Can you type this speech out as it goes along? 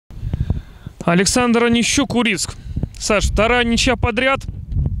Александр Онищук, Урицк. Саш, вторая ничья подряд.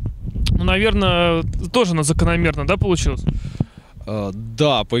 Ну, наверное, тоже закономерно, да, получилось?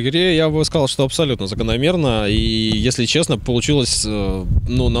 Да, по игре я бы сказал, что абсолютно закономерно. И, если честно, получилось,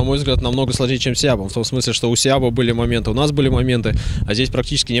 ну, на мой взгляд, намного сложнее, чем с Сиабом. В том смысле, что у Сиаба были моменты, у нас были моменты, а здесь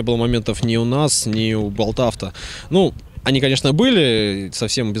практически не было моментов ни у нас, ни у БалтАвто. Ну, они, конечно, были,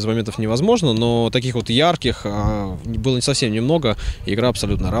 совсем без моментов невозможно, но таких вот ярких было не совсем немного. Игра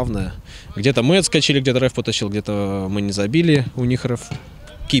абсолютно равная. Где-то мы отскочили, где-то Реф потащил, где-то мы не забили, у них Реф.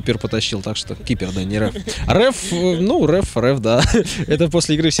 Кипер потащил, так что Кипер, да, не Реф. А Реф, ну, Реф, да. Это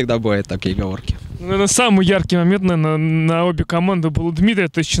после игры всегда бывает такие оговорки. Наверное, самый яркий момент, наверное, на обе команды был у Дмитрия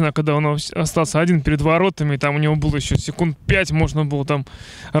Тыщина, когда он остался один перед воротами, и там у него было еще секунд 5, можно было там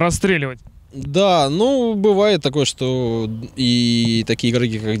расстреливать. Да, ну, бывает такое, что и такие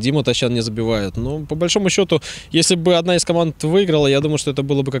игроки, как Дима Тащан, не забивают. Но, по большому счету, если бы одна из команд выиграла, я думаю, что это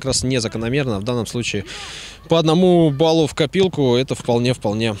было бы как раз незакономерно. В данном случае по 1 баллу в копилку это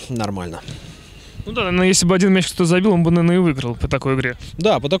вполне нормально. Ну да, но если бы один мяч кто забил, он бы, наверное, и выиграл по такой игре.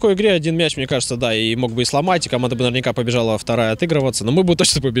 Да, по такой игре один мяч, мне кажется, да, и мог бы и сломать, и команда бы наверняка побежала вторая отыгрываться. Но мы бы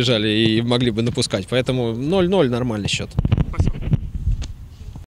точно побежали и могли бы напускать. Поэтому 0-0 нормальный счет.